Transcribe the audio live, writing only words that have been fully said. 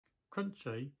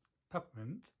Crunchy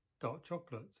Peppermint Dark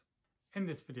Chocolate. In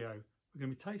this video, we're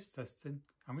going to be taste testing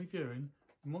and reviewing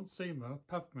the Montezuma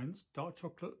Peppermint Dark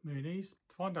Chocolate Moonies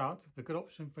to find out if they're a good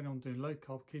option for anyone doing low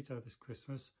carb keto this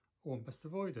Christmas or one best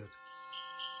avoided.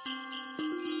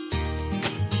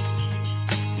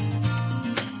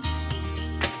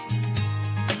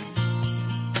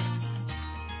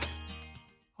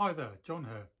 Hi there, John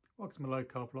here. Welcome to my low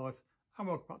carb life and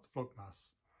welcome back to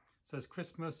Vlogmas. So it's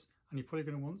Christmas and you're probably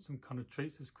going to want some kind of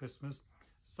treats this Christmas.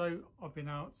 So I've been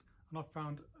out and I've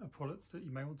found a product that you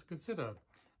may want to consider.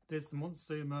 It is the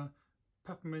Montezuma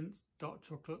Peppermint Dark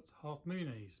Chocolate Half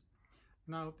Moonies.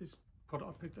 Now this product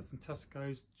I picked up from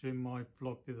Tesco's during my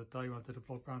vlog the other day when I did a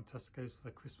vlog around Tesco's for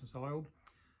their Christmas aisle.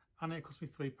 And it cost me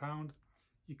 £3.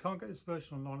 You can't get this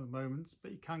version online at the moment,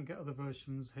 but you can get other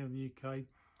versions here in the UK.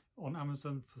 On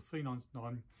Amazon for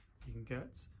 £3.99 you can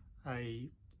get a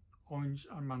orange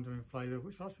and mandarin flavour,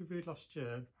 which I actually reviewed last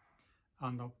year,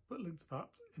 and I'll put a link to that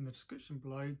in the description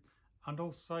below. And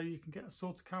also you can get a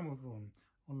salted caramel one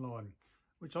online,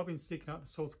 which I've been seeking out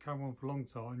the salted caramel one for a long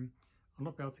time. I'll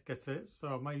not be able to get it,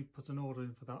 so I may put an order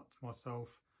in for that myself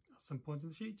at some point in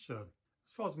the future.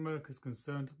 As far as America is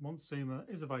concerned, Montezuma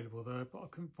is available there, but I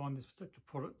couldn't find this particular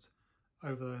product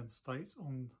over there in the States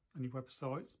on any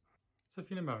websites. So if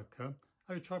you're in America,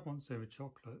 have you tried Montezuma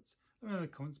chocolate? Let me know in the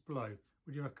comments below.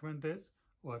 Would you recommend it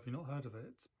or have you not heard of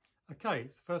it? Okay,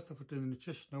 so first off we'll do the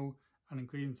nutritional and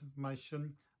ingredients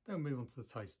information, then we'll move on to the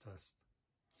taste test.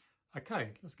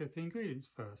 Okay, let's go to the ingredients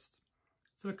first.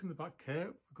 So looking at the back here,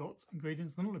 we've got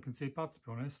ingredients, they're not looking too bad to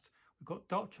be honest. We've got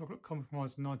dark chocolate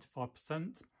compromised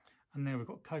 95%, and then we've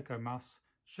got cocoa mass,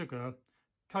 sugar,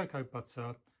 cocoa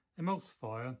butter,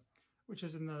 emulsifier, which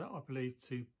is in there, I believe,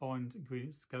 to bind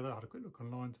ingredients together. I had a quick look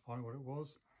online to find out what it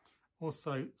was.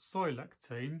 Also, soy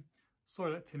lecithin. Soy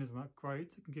lecithin isn't that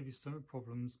great. It can give you stomach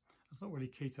problems. It's not really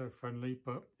keto friendly,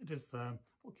 but it is there.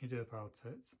 What can you do about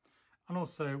it? And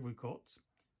also, we've got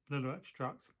vanilla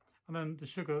extract. And then the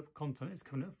sugar content is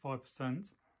coming at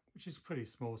 5%, which is pretty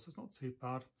small, so it's not too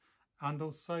bad. And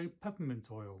also peppermint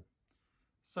oil.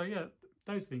 So yeah,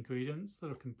 those are the ingredients. They're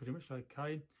looking pretty much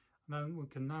okay. And then we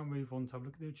can now move on to have a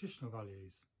look at the nutritional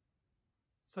values.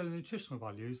 So the nutritional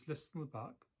values listed on the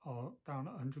back are down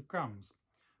at 100 grams.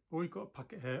 But we've got a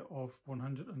packet here of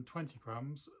 120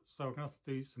 grams. So we're going to have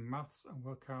to do some maths and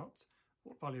work out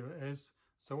what value it is.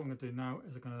 So what I'm going to do now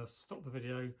is I'm going to stop the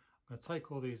video. I'm going to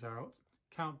take all these out,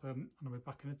 count them, and I'll be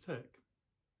back in a tick.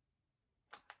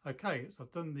 Okay, so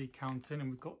I've done the counting and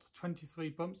we've got 23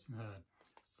 bumps in here.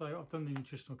 So I've done the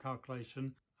nutritional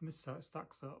calculation and this is how it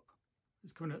stacks up.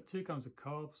 It's coming at 2 grams of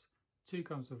carbs, 2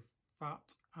 grams of fat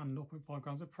and 0.5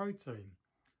 grams of protein.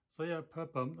 So yeah, per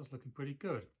bump that's looking pretty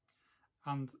good.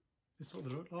 And this is what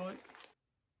they look like.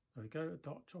 There we go, a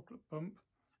dark chocolate bump.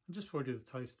 And just before I do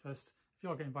the taste test, if you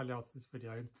are getting value out of this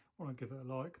video, why not give it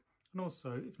a like? And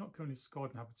also, if you're not currently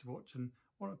subscribed and happy to watch,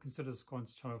 why not consider subscribing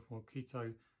to the channel for more keto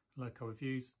and low carb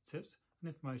reviews, tips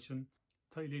and information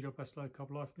to help you lead your best low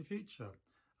carb life in the future.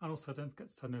 And also don't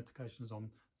forget to turn notifications on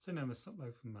so you never miss an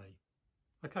upload from me.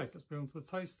 Okay, so let's move on to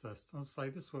the taste test. As I say,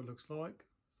 this is what it looks like.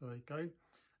 So there you go.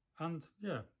 And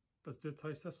yeah, let's do a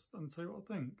taste test and see what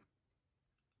I think.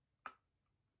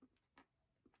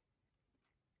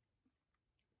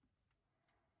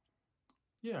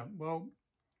 Yeah, well,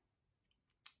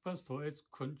 first of all, it's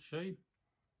crunchy,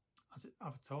 as it's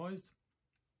advertised.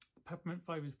 The peppermint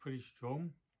flavour is pretty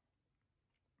strong.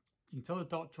 You can tell the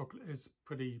dark chocolate is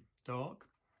pretty dark,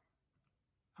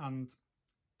 and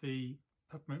the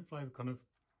peppermint flavour kind of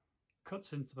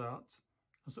cuts into that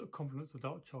and sort of complements the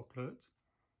dark chocolate.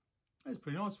 It's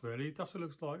pretty nice really. That's what it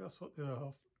looks like. That's what the other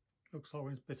half looks like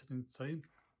when it's bitten into.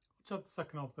 I'll try the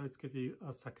second half though to give you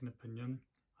a second opinion,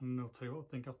 and then I'll tell you what I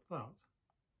think after that.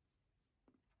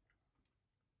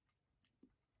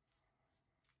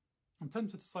 I'm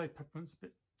tempted to say peppermint's a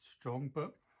bit strong, but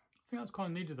I think that's kind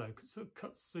of needed though, because it sort of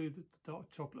cuts through the dark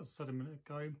chocolate, as I said a minute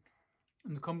ago.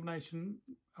 And the combination,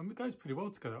 it goes pretty well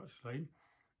together actually.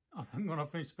 I think when I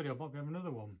finish the video I might be having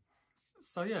another one.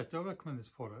 So yeah, do I recommend this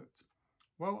product?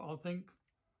 Well, I think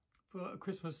for a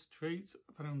Christmas treat,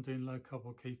 if anyone doing low carb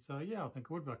or keto, yeah, I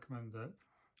think I would recommend it.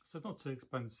 So it's not too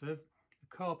expensive.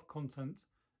 The carb content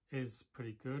is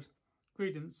pretty good.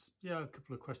 Ingredients, yeah, a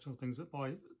couple of questionable things, but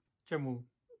by general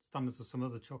standards of some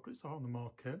other chocolates out on the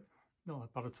market, not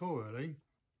that bad at all really.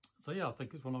 So yeah, I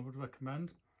think it's one I would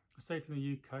recommend. I say from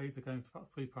the UK, they're going for about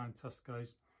 £3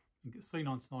 Tesco's. You can get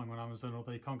 £3.99 on Amazon,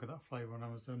 although you can't get that flavour on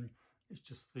Amazon. It's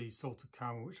just the salted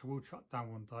caramel, which I will track down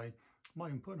one day. I might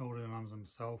even put an order on Amazon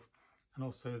myself. And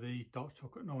also the dark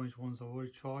chocolate and orange ones I've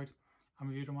already tried and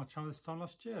reviewed on my channel this time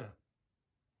last year.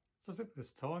 So that's it for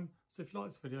this time. So if you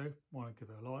liked this video, why not give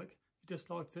it a like? If you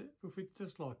disliked it, feel free to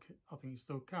dislike it. I think you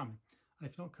still can. And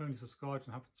if you're not currently subscribed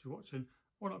and happen to be watching,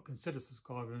 why not consider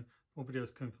subscribing? More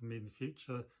videos coming from me in the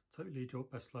future to lead your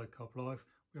best low carb life.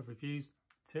 We have reviews,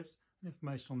 tips and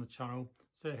information on the channel.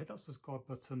 So yeah, hit that subscribe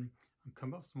button and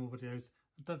come back for some more videos.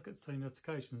 And don't forget to turn your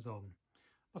notifications on.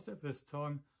 That's it for this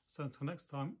time. So until next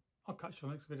time, I'll catch you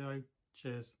on the next video.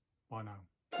 Cheers. Bye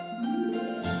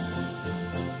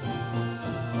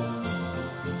now.